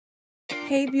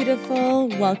Hey, beautiful.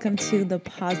 Welcome to the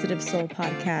Positive Soul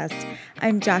Podcast.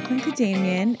 I'm Jacqueline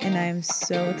Kadamian, and I'm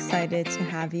so excited to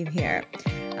have you here.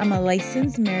 I'm a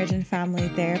licensed marriage and family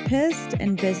therapist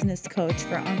and business coach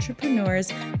for entrepreneurs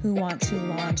who want to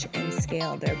launch and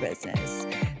scale their business.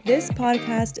 This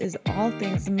podcast is all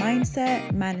things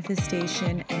mindset,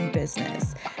 manifestation, and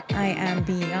business. I am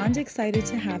beyond excited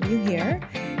to have you here.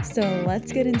 So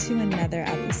let's get into another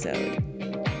episode.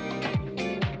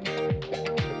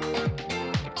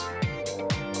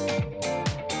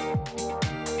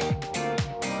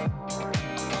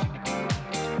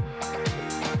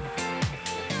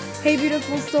 Hey,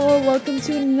 beautiful soul. Welcome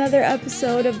to another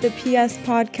episode of the PS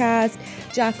Podcast.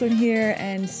 Jacqueline here,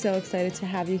 and so excited to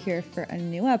have you here for a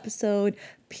new episode.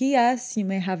 PS, you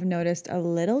may have noticed a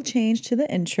little change to the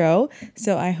intro,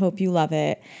 so I hope you love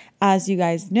it. As you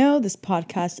guys know, this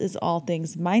podcast is all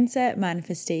things mindset,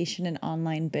 manifestation, and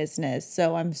online business.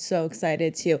 So I'm so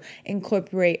excited to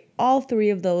incorporate all three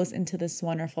of those into this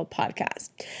wonderful podcast.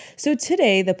 So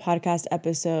today, the podcast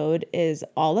episode is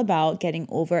all about getting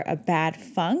over a bad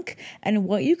funk and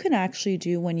what you can actually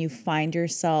do when you find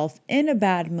yourself in a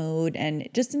bad mood and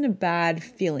just in a bad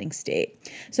feeling state.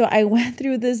 So I went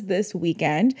through this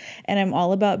weekend, and I'm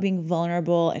all about being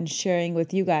vulnerable and sharing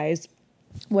with you guys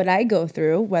what I go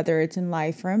through, whether it's in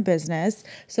life or in business.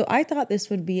 So I thought this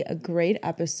would be a great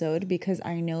episode because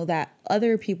I know that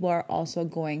other people are also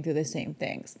going through the same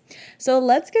things. So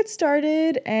let's get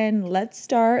started, and let's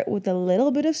start with a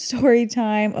little bit of story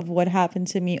time of what happened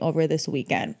to me over this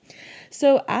weekend.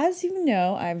 So as you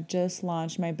know, I've just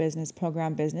launched my business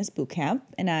program, Business Bootcamp,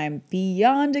 and I'm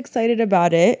beyond excited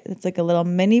about it. It's like a little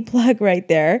mini plug right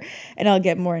there, and I'll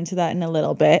get more into that in a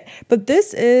little bit. But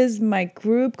this is my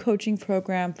group coaching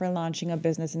program for launching a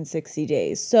business in 60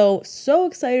 days. So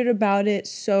excited about it,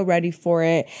 so ready for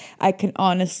it. I can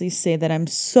honestly say that I'm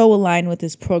so aligned with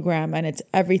this program, and it's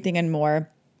everything and more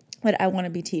that I want to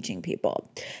be teaching people.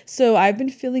 So I've been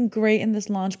feeling great in this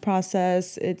launch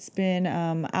process. It's been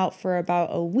out for about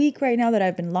a week right now that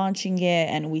I've been launching it,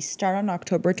 and we start on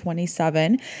October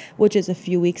 27, which is a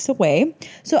few weeks away.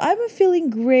 So I've been feeling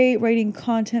great, writing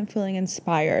content, feeling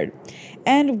inspired.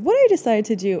 And what I decided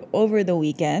to do over the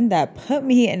weekend that put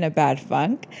me in a bad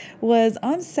funk was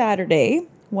on Saturday,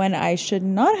 when I should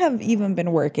not have even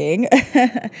been working,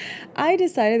 I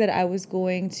decided that I was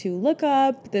going to look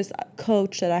up this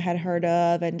coach that I had heard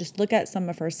of and just look at some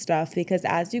of her stuff, because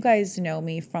as you guys know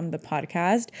me from the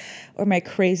podcast, or my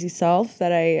crazy self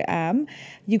that I am,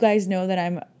 you guys know that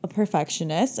I'm a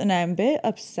perfectionist and I'm a bit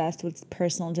obsessed with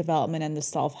personal development and the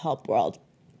self-help world.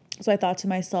 So I thought to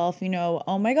myself,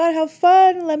 oh my God, how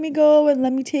fun. Let me go and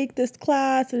let me take this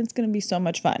class, and it's going to be so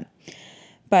much fun.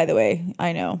 By the way,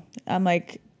 I know,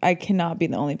 I cannot be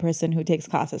the only person who takes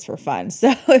classes for fun.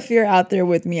 So if you're out there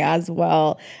with me as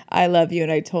well, I love you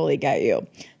and I totally get you.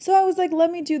 So I was like, let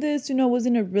me do this, was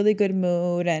in a really good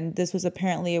mood. And this was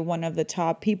apparently one of the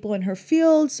top people in her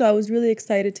field. So I was really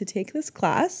excited to take this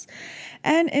class.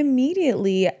 And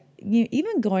immediately,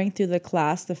 even going through the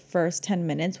class, the first 10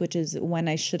 minutes, which is when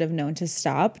I should have known to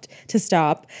stop,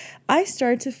 I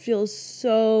start to feel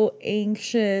so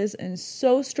anxious and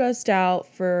so stressed out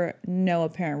for no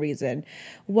apparent reason.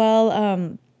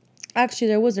 Well, actually,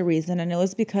 there was a reason, and it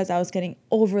was because I was getting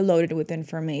overloaded with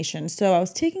information. So I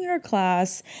was taking her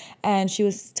class, and she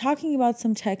was talking about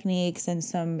some techniques and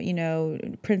some,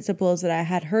 principles that I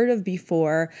had heard of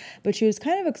before, but she was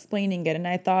kind of explaining it. And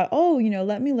I thought,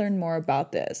 let me learn more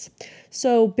about this.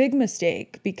 So big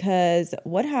mistake, because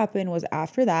what happened was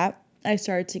after that, I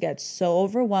started to get so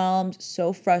overwhelmed,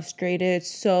 so frustrated,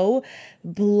 so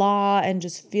blah, and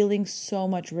just feeling so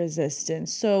much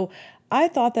resistance. So I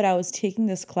thought that I was taking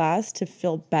this class to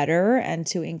feel better and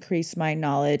to increase my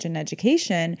knowledge and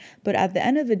education, but at the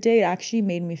end of the day, it actually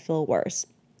made me feel worse.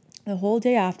 The whole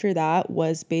day after that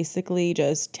was basically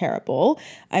just terrible.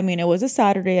 I mean, it was a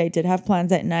Saturday. I did have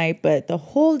plans at night, but the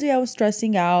whole day I was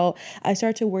stressing out. I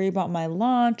started to worry about my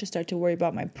launch. I started to worry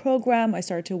about my program. I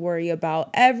started to worry about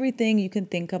everything you can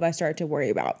think of. I started to worry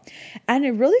about. And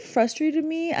it really frustrated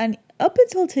me. And up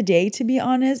until today, to be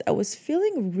honest, I was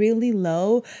feeling really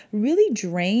low, really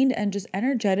drained, and just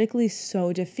energetically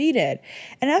so defeated.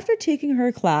 And after taking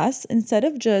her class, instead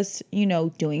of just,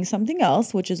 doing something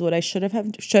else, which is what I should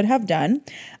have done,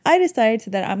 I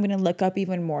decided that I'm going to look up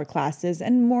even more classes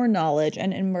and more knowledge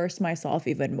and immerse myself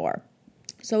even more.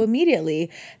 So immediately,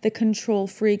 the control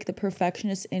freak, the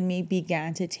perfectionist in me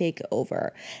began to take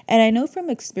over. And I know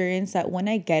from experience that when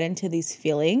I get into these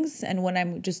feelings and when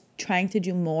I'm just trying to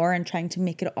do more and trying to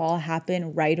make it all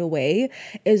happen right away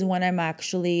is when I'm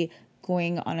actually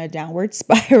going on a downward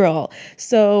spiral.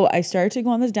 So I started to go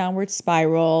on this downward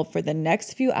spiral. For the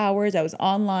next few hours, I was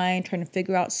online trying to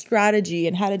figure out strategy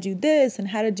and how to do this and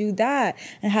how to do that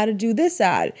and how to do this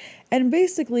ad. And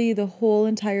basically the whole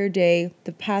entire day,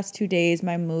 the past 2 days,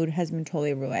 my mood has been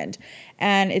totally ruined.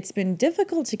 And it's been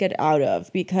difficult to get out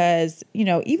of because,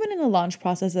 even in the launch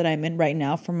process that I'm in right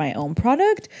now for my own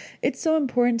product, it's so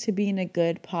important to be in a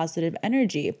good, positive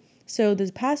energy. So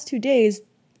this past 2 days,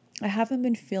 I haven't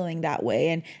been feeling that way.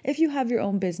 And if you have your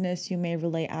own business, you may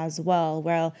relate as well,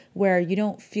 where you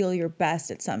don't feel your best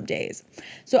at some days.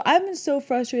 So I've been so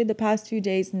frustrated the past few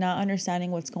days, not understanding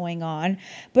what's going on.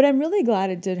 But I'm really glad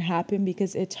it did happen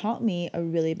because it taught me a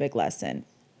really big lesson.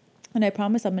 And I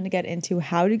promise I'm going to get into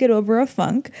how to get over a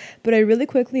funk, but I really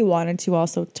quickly wanted to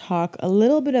also talk a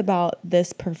little bit about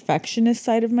this perfectionist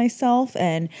side of myself.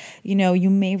 And, you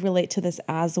may relate to this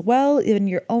as well in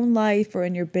your own life or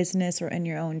in your business or in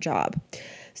your own job.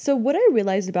 So what I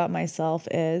realized about myself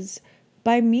is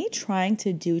by me trying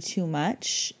to do too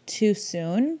much too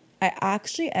soon, I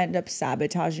actually end up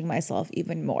sabotaging myself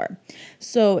even more.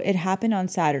 So it happened on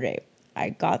Saturday.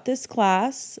 I got this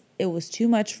class. It was too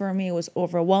much for me. It was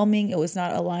overwhelming. It was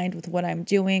not aligned with what I'm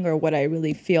doing or what I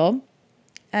really feel.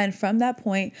 And from that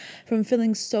point, from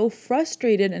feeling so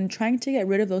frustrated and trying to get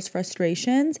rid of those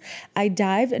frustrations, I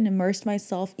dived and immersed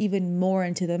myself even more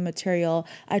into the material.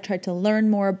 I tried to learn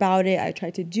more about it. I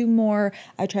tried to do more.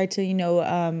 I tried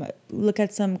to, look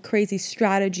at some crazy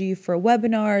strategy for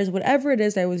webinars, whatever it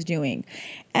is I was doing.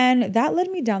 And that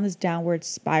led me down this downward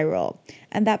spiral.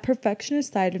 And that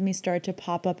perfectionist side of me started to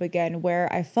pop up again, where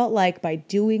I felt like by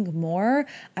doing more,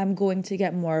 I'm going to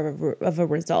get more of a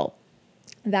result.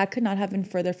 That could not have been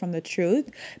further from the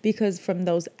truth, because from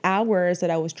those hours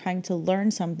that I was trying to learn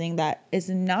something that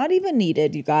is not even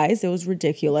needed, you guys, it was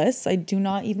ridiculous. I do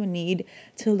not even need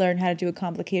to learn how to do a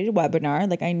complicated webinar.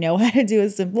 Like, I know how to do a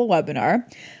simple webinar.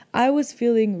 I was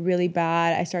feeling really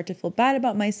bad. I started to feel bad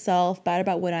about myself, bad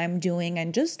about what I'm doing,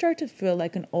 and just start to feel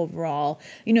like an overall,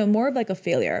 more of like a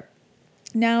failure.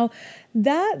 Now,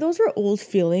 those are old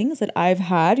feelings that I've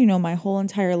had, my whole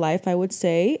entire life, I would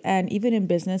say, and even in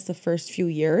business the first few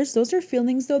years. Those are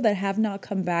feelings, though, that have not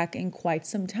come back in quite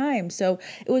some time. So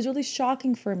it was really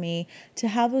shocking for me to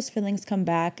have those feelings come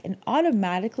back, and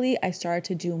automatically I started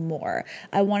to do more.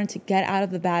 I wanted to get out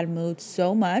of the bad mood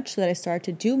so much that I started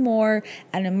to do more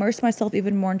and immerse myself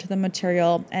even more into the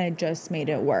material, and it just made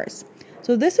it worse.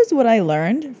 So this is what I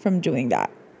learned from doing that.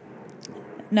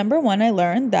 Number one, I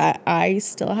learned that I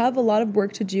still have a lot of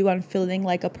work to do on feeling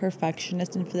like a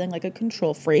perfectionist and feeling like a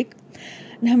control freak.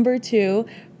 Number two,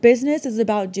 business is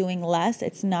about doing less.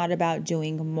 It's not about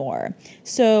doing more.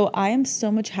 So I am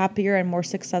so much happier and more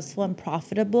successful and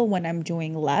profitable when I'm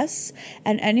doing less.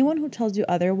 And anyone who tells you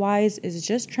otherwise is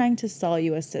just trying to sell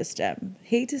you a system.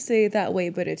 Hate to say it that way,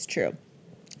 but it's true.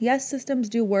 Yes, systems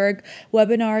do work.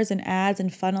 Webinars and ads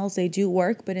and funnels, they do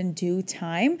work, but in due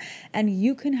time. And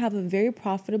you can have a very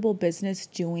profitable business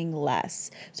doing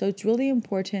less. So it's really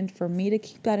important for me to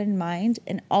keep that in mind.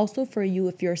 And also for you,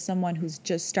 if you're someone who's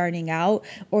just starting out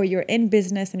or you're in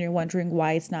business and you're wondering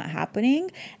why it's not happening.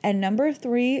 And number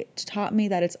three taught me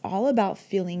that it's all about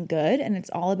feeling good and it's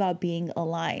all about being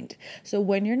aligned. So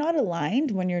when you're not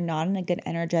aligned, when you're not in a good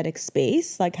energetic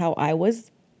space, like how I was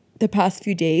the past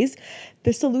few days,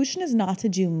 the solution is not to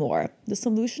do more. The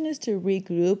solution is to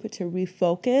regroup, to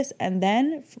refocus, and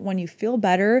then when you feel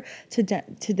better, to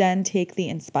then take the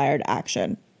inspired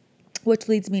action. Which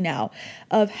leads me now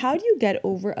of how do you get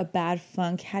over a bad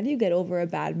funk? How do you get over a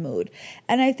bad mood?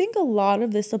 And I think a lot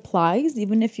of this applies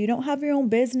even if you don't have your own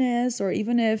business, or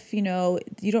even if, you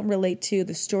don't relate to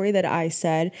the story that I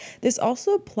said. This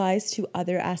also applies to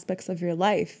other aspects of your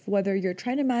life, whether you're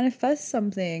trying to manifest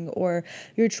something or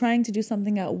you're trying to do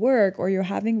something at work or you're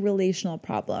having relational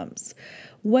problems.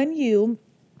 When you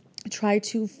try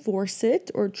to force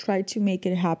it or try to make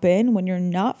it happen, when you're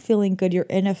not feeling good, you're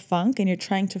in a funk and you're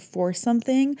trying to force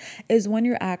something, is when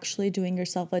you're actually doing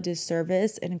yourself a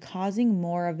disservice and causing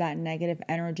more of that negative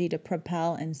energy to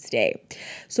propel and stay.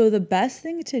 So the best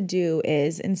thing to do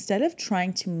is, instead of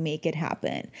trying to make it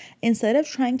happen, instead of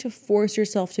trying to force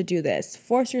yourself to do this,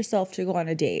 force yourself to go on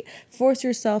a date, force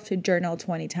yourself to journal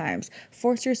 20 times,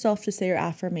 force yourself to say your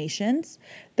affirmations,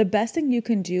 the best thing you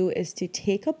can do is to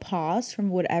take a pause from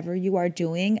whatever you are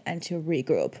doing and to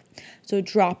regroup. So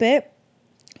drop it,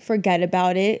 forget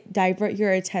about it, divert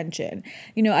your attention.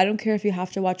 I don't care if you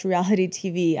have to watch reality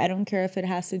TV. I don't care if it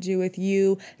has to do with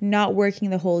you not working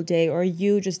the whole day or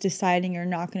you just deciding you're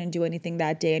not going to do anything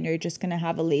that day and you're just going to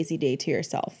have a lazy day to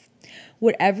yourself.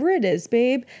 Whatever it is,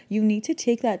 babe, you need to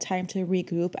take that time to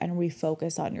regroup and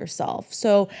refocus on yourself.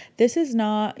 So this is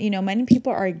not, many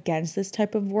people are against this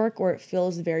type of work or it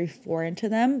feels very foreign to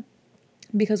them,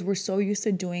 because we're so used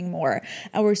to doing more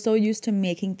and we're so used to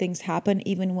making things happen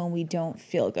even when we don't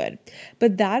feel good.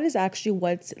 But that is actually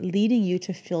what's leading you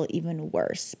to feel even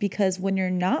worse, because when you're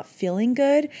not feeling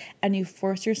good and you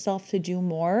force yourself to do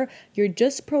more, you're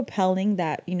just propelling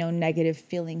that, negative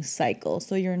feeling cycle.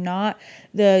 So you're not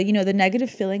the negative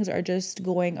feelings are just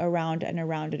going around and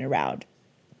around and around.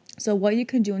 So what you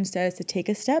can do instead is to take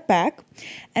a step back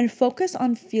and focus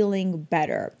on feeling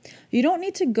better. You don't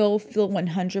need to go feel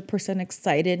 100%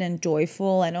 excited and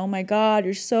joyful and, oh my God,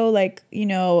 you're so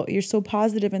you're so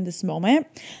positive in this moment.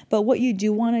 But what you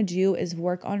do want to do is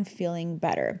work on feeling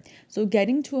better. So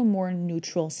getting to a more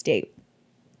neutral state.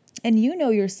 And you know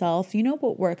yourself, you know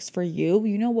what works for you,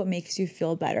 you know what makes you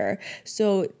feel better.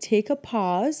 So take a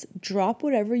pause, drop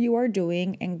whatever you are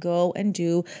doing and go and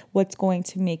do what's going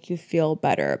to make you feel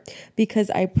better.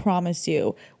 Because I promise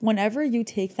you, whenever you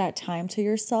take that time to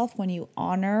yourself, when you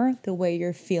honor the way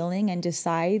you're feeling and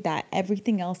decide that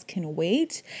everything else can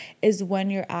wait, is when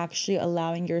you're actually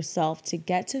allowing yourself to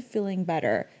get to feeling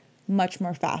better much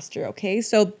more faster, okay?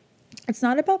 So it's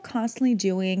not about constantly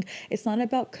doing. It's not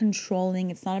about controlling.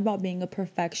 It's not about being a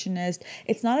perfectionist.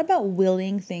 It's not about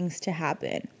willing things to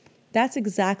happen. That's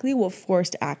exactly what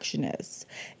forced action is.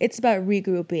 It's about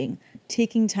regrouping,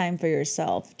 taking time for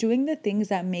yourself, doing the things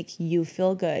that make you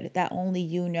feel good, that only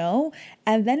you know,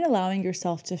 and then allowing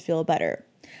yourself to feel better.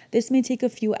 This may take a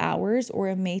few hours or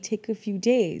it may take a few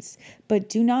days, but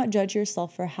do not judge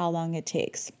yourself for how long it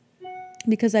takes.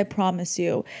 Because I promise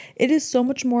you, it is so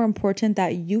much more important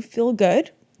that you feel good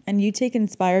and you take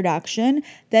inspired action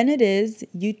than it is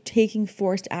you taking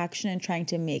forced action and trying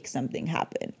to make something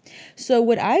happen. So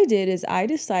what I did is I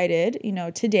decided,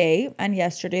 today and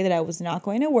yesterday that I was not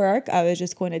going to work. I was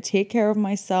just going to take care of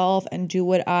myself and do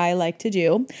what I like to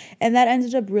do. And that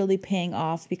ended up really paying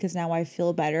off because now I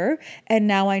feel better. And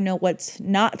now I know what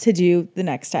not to do the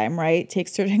next time, right? Take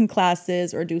certain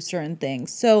classes or do certain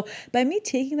things. So by me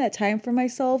taking that time for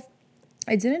myself,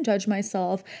 I didn't judge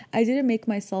myself. I didn't make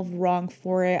myself wrong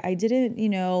for it. I didn't,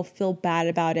 feel bad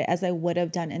about it as I would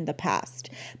have done in the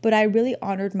past. But I really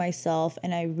honored myself,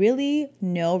 and I really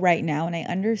know right now, and I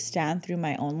understand through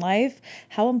my own life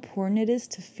how important it is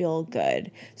to feel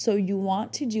good. So you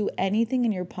want to do anything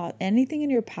in your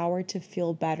power to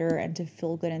feel better and to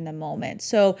feel good in the moment.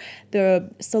 So the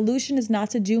solution is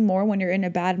not to do more when you're in a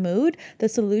bad mood. The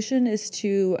solution is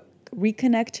to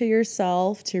reconnect to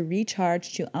yourself, to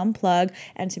recharge, to unplug,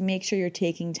 and to make sure you're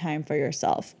taking time for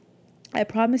yourself. I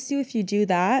promise you, if you do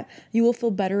that, you will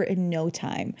feel better in no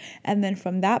time. And then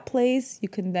from that place, you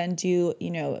can then do,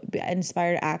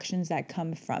 inspired actions that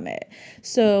come from it.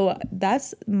 So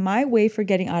that's my way for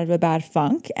getting out of a bad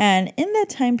funk. And in that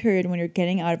time period when you're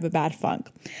getting out of a bad funk,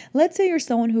 let's say you're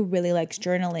someone who really likes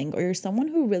journaling or you're someone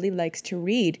who really likes to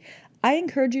read. I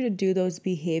encourage you to do those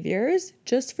behaviors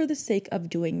just for the sake of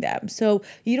doing them. So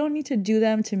you don't need to do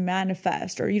them to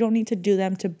manifest, or you don't need to do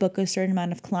them to book a certain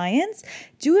amount of clients.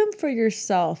 Do them for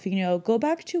yourself. Go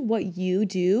back to what you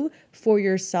do for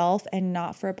yourself and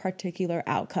not for a particular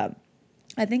outcome.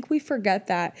 I think we forget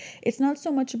that it's not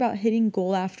so much about hitting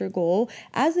goal after goal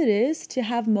as it is to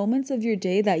have moments of your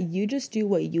day that you just do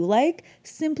what you like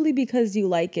simply because you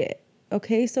like it.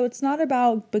 Okay, so it's not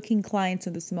about booking clients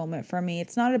in this moment for me.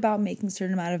 It's not about making a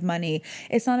certain amount of money.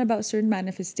 It's not about certain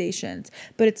manifestations,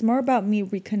 but it's more about me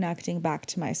reconnecting back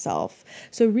to myself.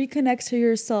 So reconnect to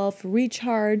yourself,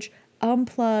 recharge,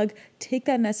 unplug, take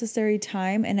that necessary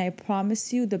time, and I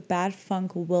promise you the bad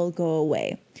funk will go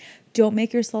away. Don't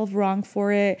make yourself wrong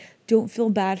for it. Don't feel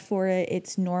bad for it.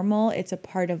 It's normal. It's a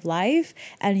part of life,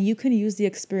 and you can use the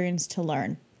experience to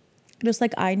learn. Just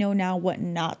like I know now what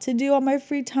not to do on my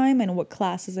free time and what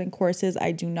classes and courses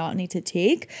I do not need to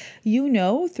take,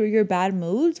 through your bad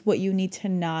moods what you need to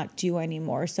not do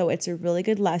anymore. So it's a really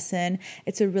good lesson.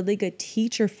 It's a really good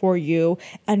teacher for you.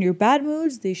 And your bad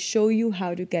moods, they show you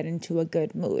how to get into a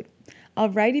good mood.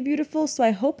 Alrighty, beautiful. So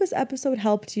I hope this episode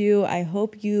helped you. I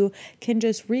hope you can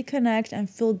just reconnect and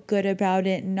feel good about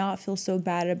it, not feel so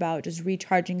bad about just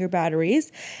recharging your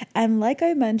batteries. And like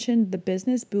I mentioned, the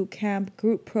Business Bootcamp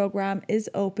group program is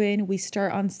open. We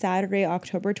start on Saturday,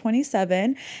 October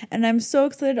 27. And I'm so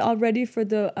excited already for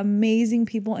the amazing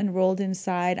people enrolled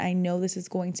inside. I know this is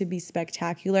going to be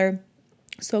spectacular.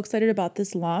 So excited about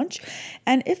this launch.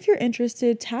 And if you're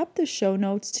interested, tap the show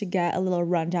notes to get a little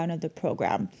rundown of the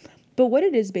program. But what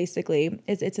it is basically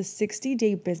is it's a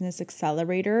 60-day business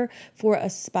accelerator for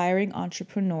aspiring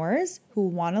entrepreneurs who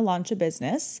want to launch a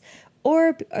business,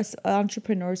 or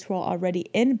entrepreneurs who are already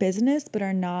in business but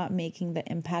are not making the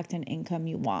impact and income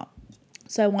you want.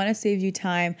 So I want to save you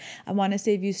time. I want to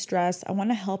save you stress. I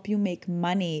want to help you make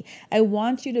money. I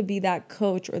want you to be that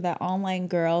coach or that online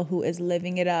girl who is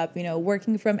living it up,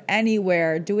 working from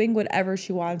anywhere, doing whatever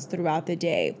she wants throughout the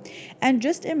day. And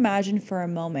just imagine for a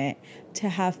moment to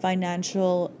have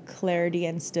financial clarity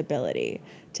and stability,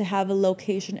 to have a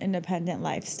location independent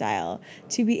lifestyle,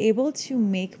 to be able to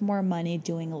make more money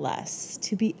doing less,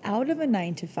 to be out of a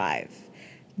 9 to 5.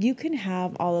 You can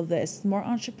have all of this. More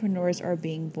entrepreneurs are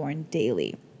being born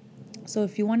daily. So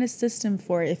if you want a system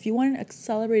for it, if you want an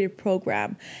accelerated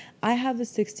program, I have a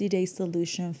 60-day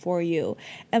solution for you.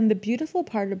 And the beautiful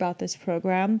part about this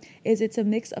program is it's a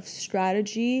mix of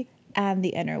strategy and the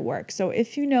inner work. So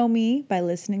if you know me by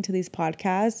listening to these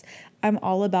podcasts, I'm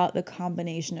all about the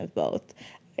combination of both.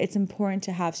 It's important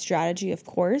to have strategy, of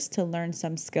course, to learn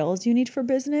some skills you need for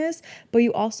business, but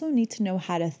you also need to know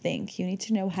how to think. You need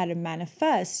to know how to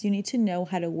manifest. You need to know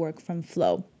how to work from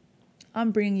flow.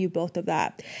 I'm bringing you both of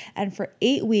that. And for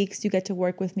 8 weeks, you get to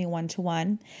work with me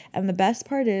one-to-one. And the best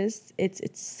part is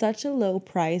it's such a low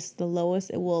price, the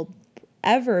lowest it will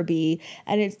ever be,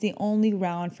 and it's the only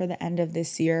round for the end of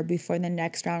this year before the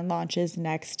next round launches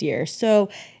next year. So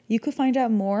you could find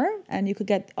out more and you could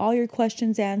get all your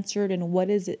questions answered and what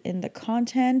is in the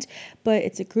content, but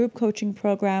it's a group coaching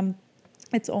program.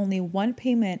 It's only one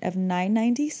payment of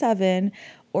 $997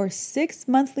 or 6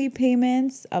 monthly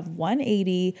payments of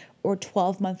 $180 or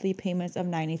 12 monthly payments of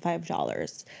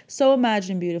 $95. So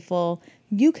imagine, beautiful,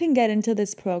 you can get into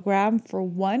this program for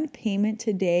one payment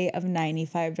today of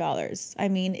 $95. I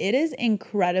mean, it is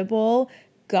incredible.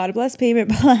 God bless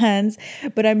payment plans,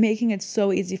 but I'm making it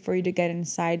so easy for you to get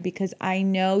inside because I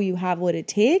know you have what it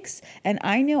takes and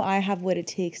I know I have what it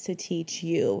takes to teach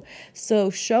you. So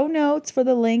show notes for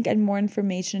the link and more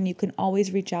information. You can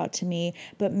always reach out to me,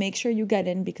 but make sure you get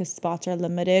in because spots are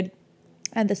limited.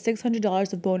 And the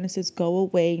 $600 of bonuses go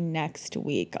away next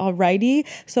week. Alrighty.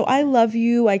 So I love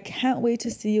you. I can't wait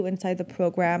to see you inside the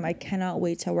program. I cannot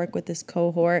wait to work with this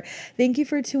cohort. Thank you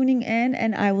for tuning in,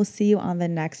 and I will see you on the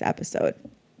next episode.